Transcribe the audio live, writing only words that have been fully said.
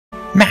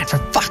Matt, for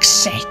fuck's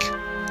sake!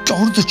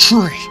 Go to the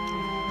tree!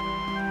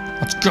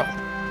 Let's go.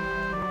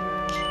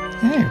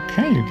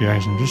 Okay, you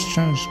guys, I'm just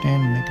trying to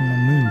stand and making my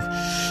move.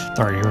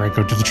 Alright, here I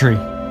go to the tree.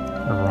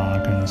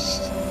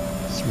 Veronica's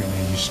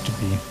Serena used to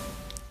be.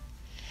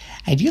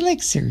 I do like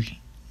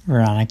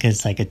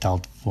Veronica's like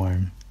adult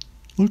form.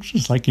 Looks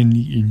just like in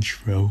the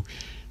intro.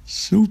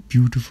 So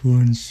beautiful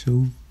and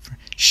so...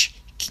 Shh,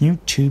 can you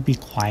two be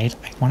quiet?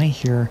 I want to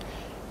hear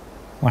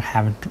what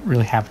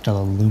really happened to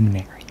the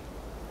Luminary.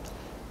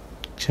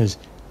 Because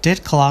did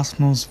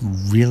Calamos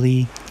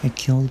really get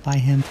killed by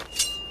him?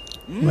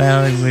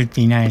 Well, it would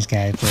be nice,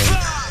 guys, but... The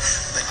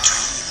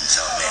dreams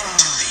are meant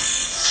to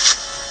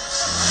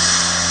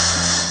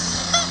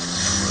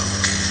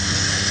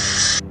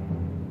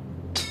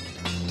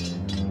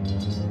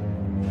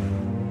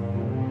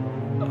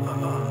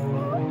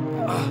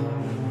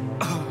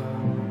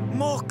be.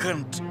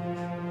 Morcant,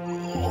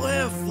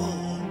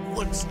 wherefore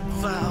wouldst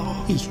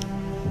thou?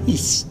 He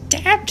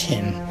stabbed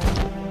him.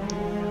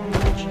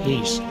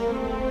 Jeez.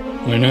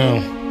 I know.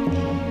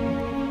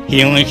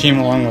 He only came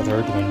along with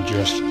Erdwin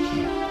just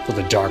for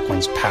the Dark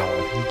One's power.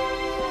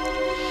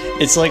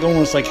 It's like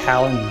almost like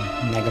Hal and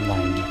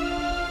Megamind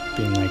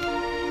being like,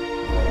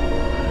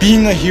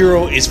 being a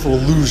hero is for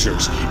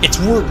losers. It's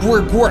work,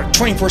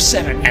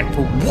 24/7, and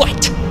for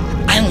what?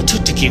 I only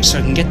took the cake so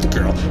I can get the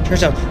girl.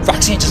 Turns out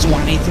Roxanne doesn't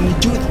want anything to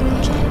do with it.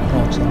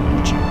 Roxanne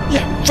Ritchie.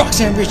 Yeah,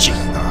 Roxanne Ritchie.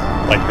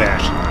 Like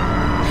that.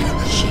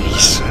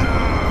 Jeez.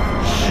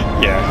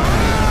 Yeah.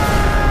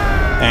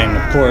 And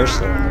of course,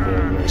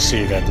 we'll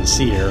see that the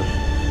seer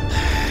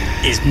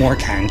is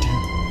Morcant,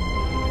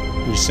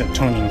 who's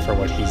atoning for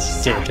what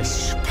he's did.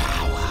 He's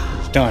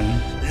done.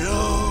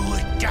 Lo,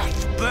 it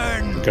doth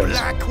burn Because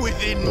black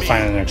within we'll me.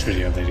 find in the next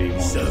video that he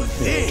won't. So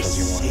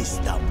this is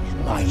the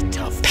might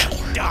of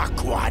the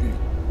Dark One.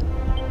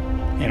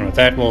 And with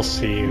that, we'll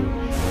see you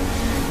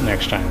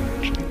next time.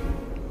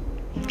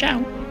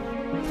 Ciao.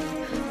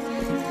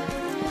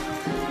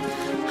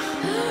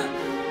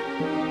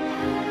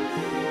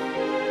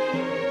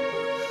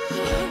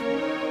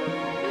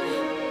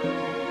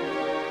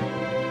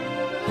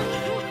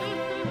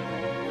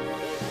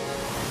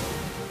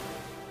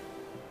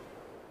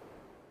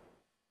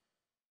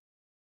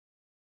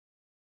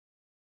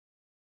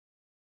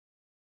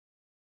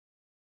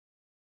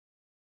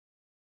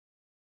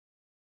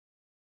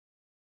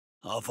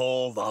 Of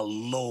all the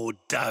low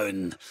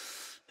down.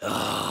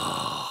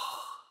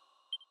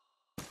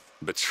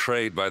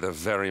 Betrayed by the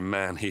very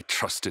man he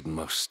trusted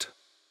most.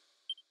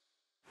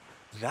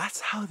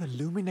 That's how the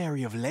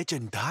Luminary of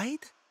Legend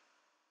died?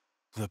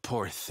 The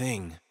poor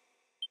thing.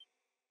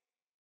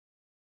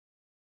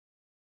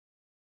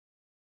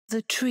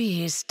 The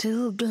tree is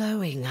still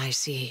glowing, I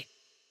see.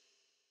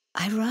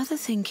 I rather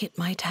think it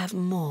might have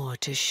more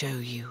to show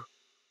you.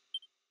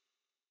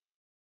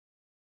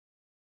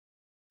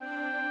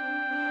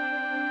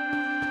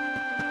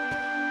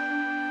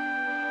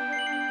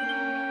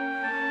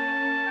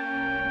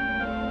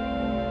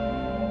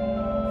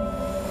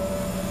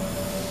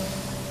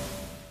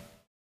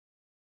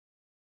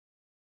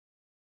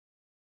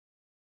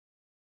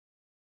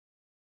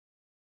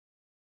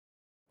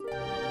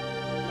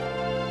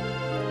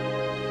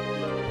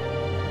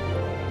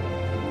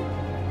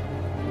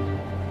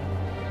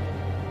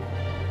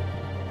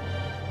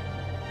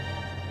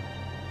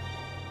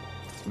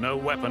 No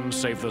weapon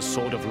save the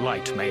Sword of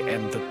Light may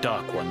end the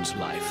Dark One's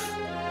life.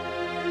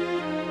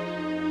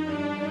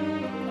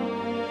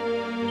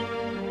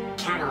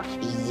 Cannot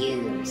be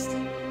used.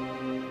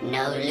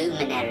 No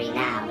Luminary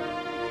now.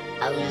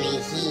 Only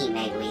he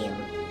may wield.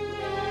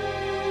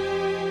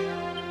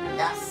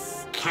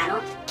 Thus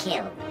cannot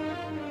kill,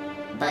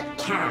 but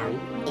can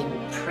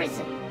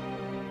imprison.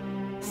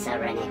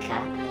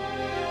 Serenica.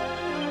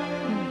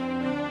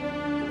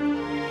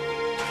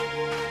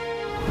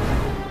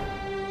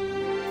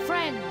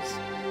 Friends,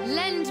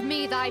 lend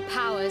me thy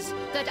powers,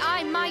 that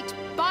I might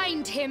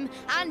bind him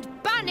and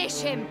banish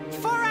him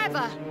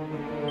forever!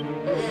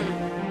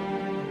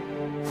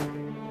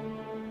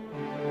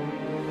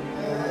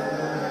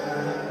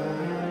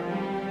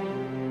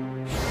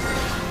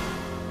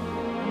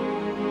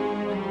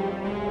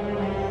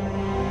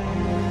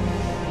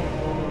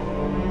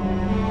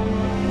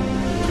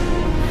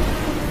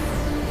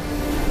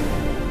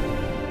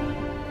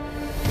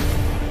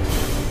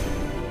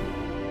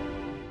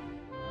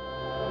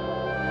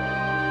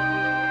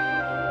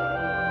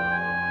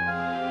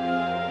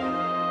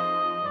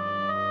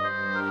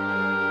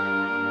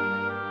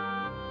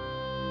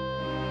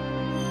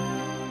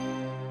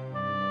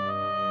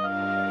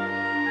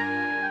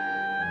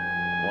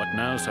 What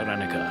now,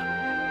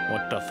 Serenica?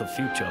 What doth the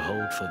future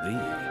hold for thee?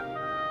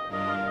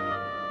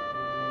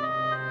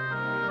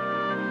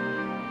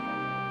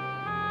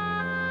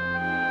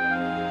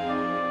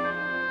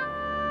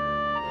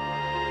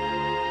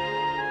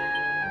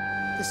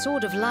 The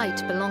Sword of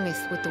Light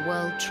belongeth with the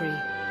World Tree.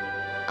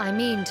 I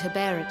mean to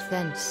bear it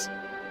thence.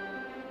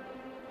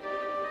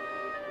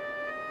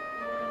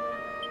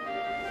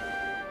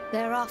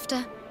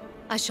 Thereafter,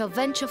 I shall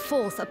venture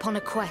forth upon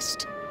a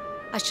quest.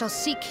 I shall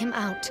seek him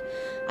out.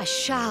 I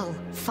shall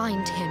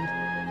find him.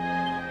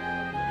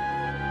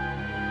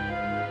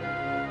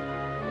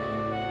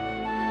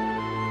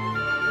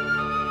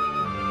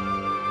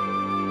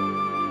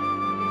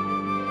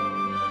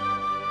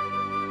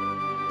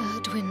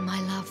 Erdwin, my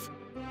love,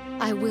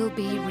 I will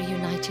be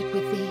reunited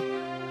with thee.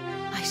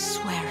 I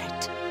swear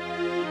it.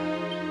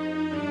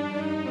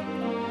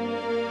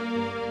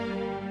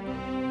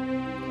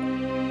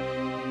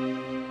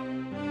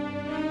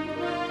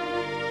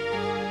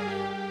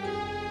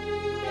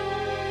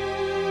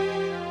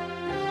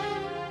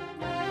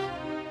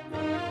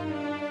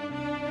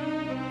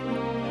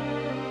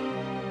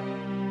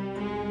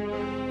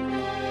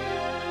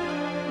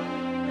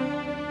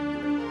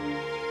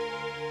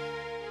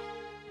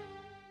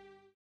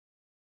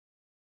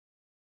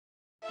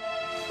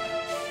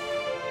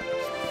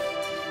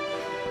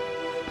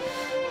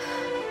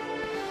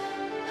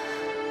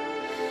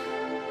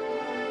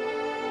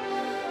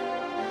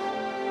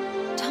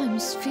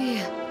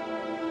 Sphere.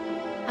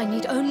 I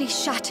need only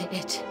shatter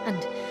it,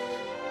 and...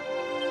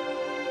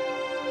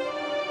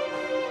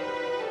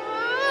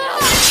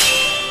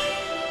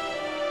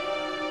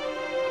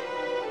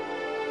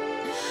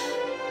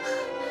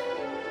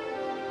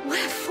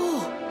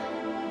 Wherefore?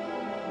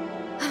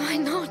 Am I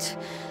not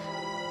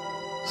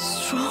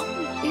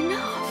strong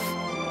enough?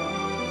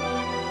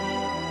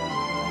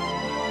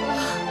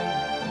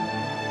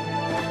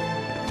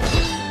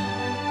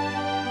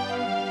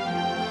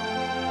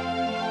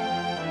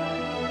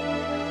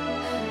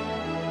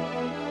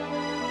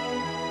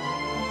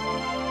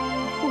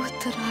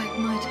 That I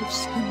might have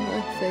seen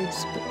thy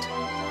face but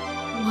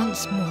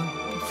once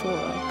more before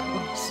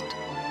I passed.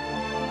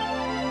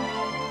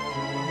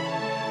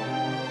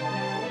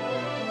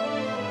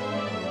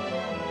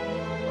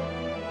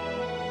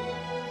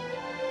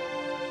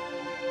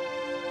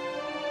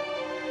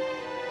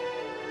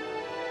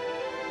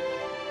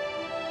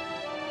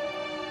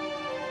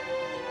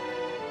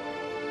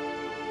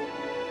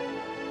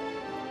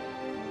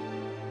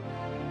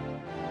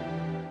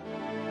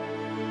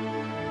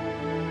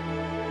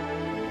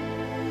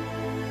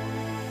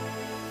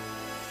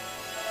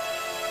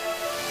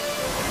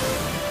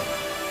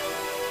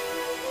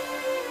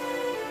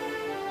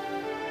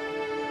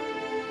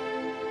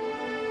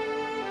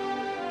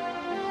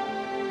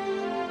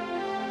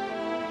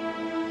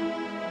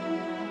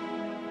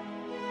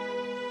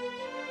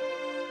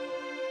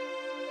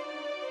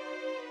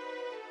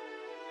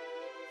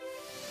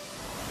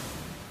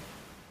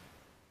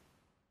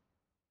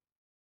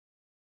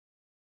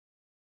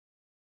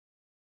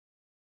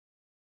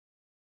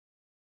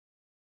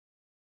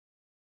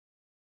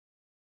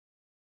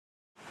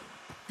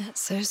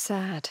 That's so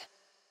sad.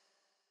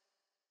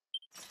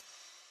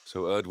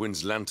 So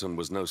Erdwin's lantern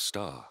was no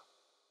star,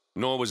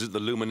 nor was it the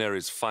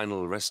Luminary's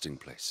final resting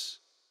place.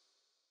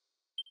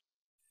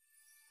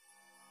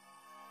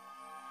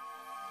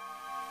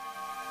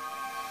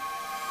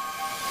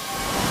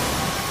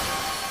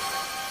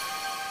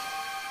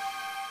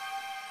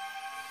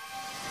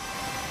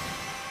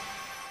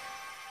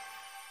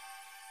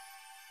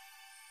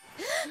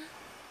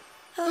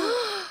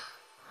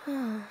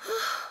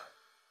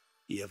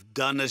 You've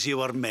done as you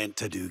were meant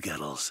to do,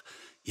 girls.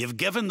 You've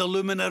given the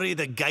Luminary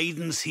the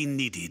guidance he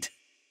needed.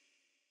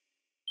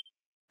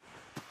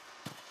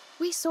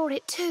 We saw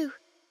it too.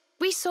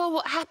 We saw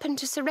what happened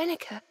to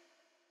Serenica.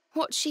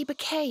 What she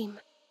became.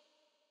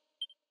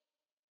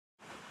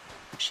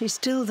 She's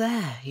still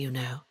there, you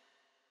know.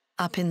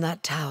 Up in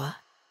that tower.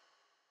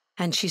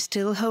 And she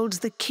still holds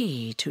the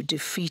key to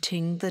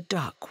defeating the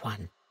Dark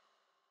One.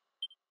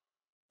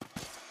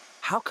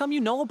 How come you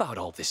know about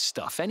all this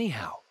stuff,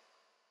 anyhow?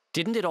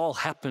 Didn't it all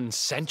happen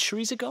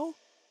centuries ago?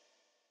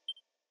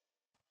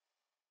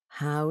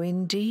 How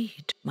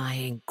indeed, my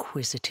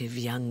inquisitive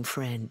young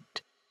friend.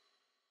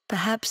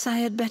 Perhaps I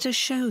had better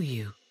show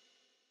you.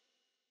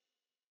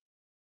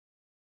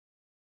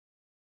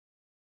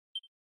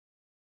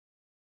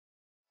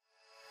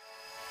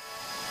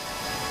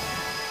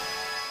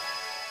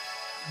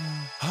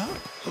 Huh?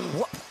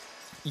 What?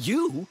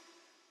 You?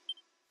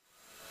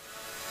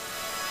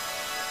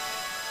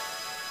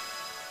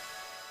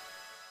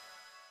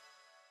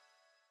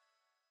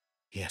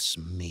 Yes,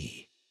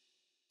 me.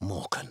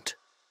 Morcant.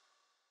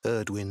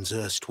 Erdwin's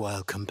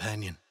erstwhile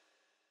companion.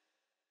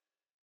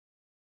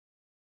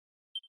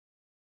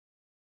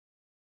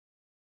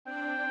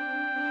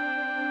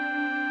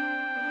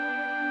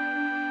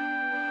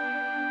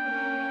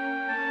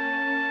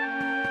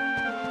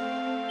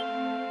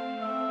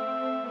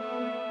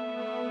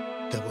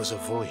 There was a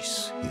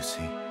voice, you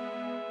see.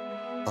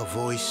 A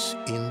voice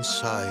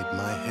inside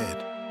my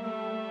head.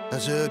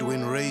 As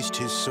Erdwin raised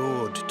his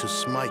sword to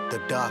smite the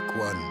Dark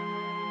One,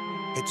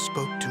 it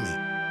spoke to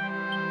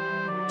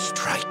me.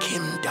 Strike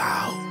him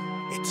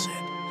down, it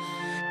said.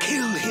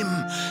 Kill him,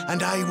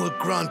 and I will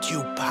grant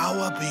you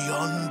power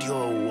beyond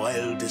your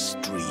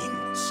wildest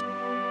dreams.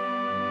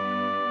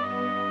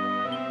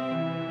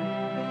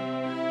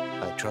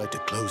 I tried to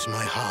close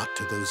my heart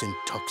to those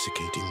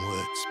intoxicating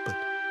words, but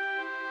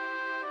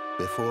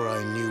before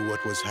I knew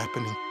what was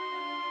happening,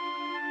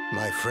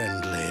 My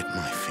friend lay at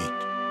my feet.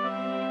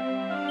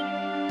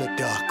 The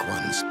Dark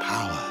One's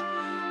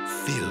power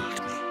filled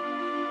me,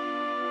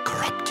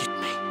 corrupted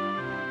me,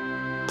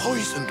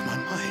 poisoned my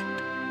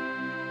mind.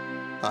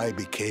 I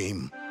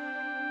became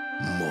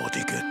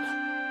Mordegon.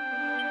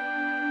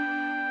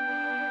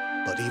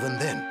 But even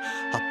then,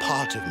 a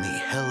part of me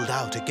held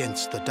out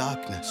against the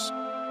darkness.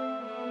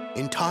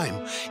 In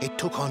time, it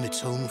took on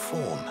its own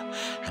form,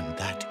 and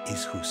that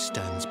is who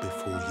stands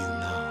before you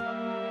now.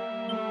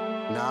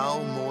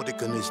 Now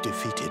Mordegon is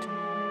defeated,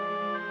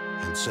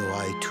 and so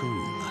I too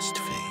must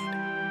fade.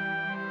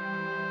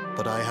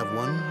 But I have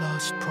one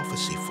last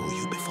prophecy for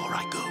you before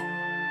I go.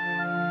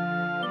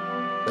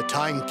 The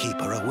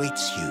Timekeeper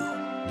awaits you,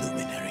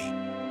 Luminary.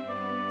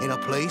 In a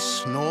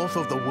place north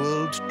of the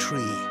World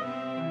Tree,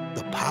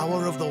 the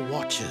power of the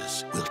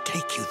Watchers will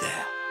take you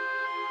there.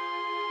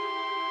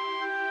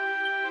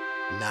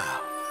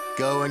 Now,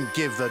 go and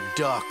give the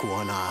Dark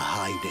One our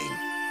hiding,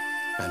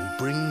 and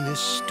bring this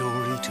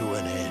story to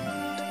an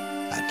end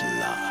at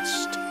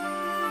last.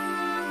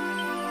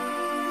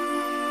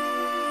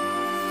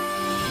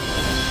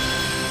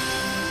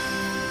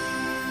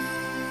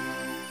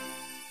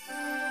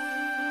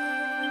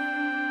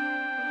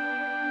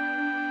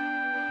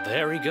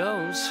 There he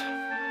goes.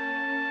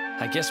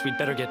 I guess we'd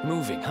better get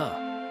moving,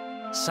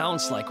 huh?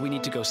 Sounds like we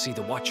need to go see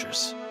the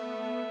Watchers.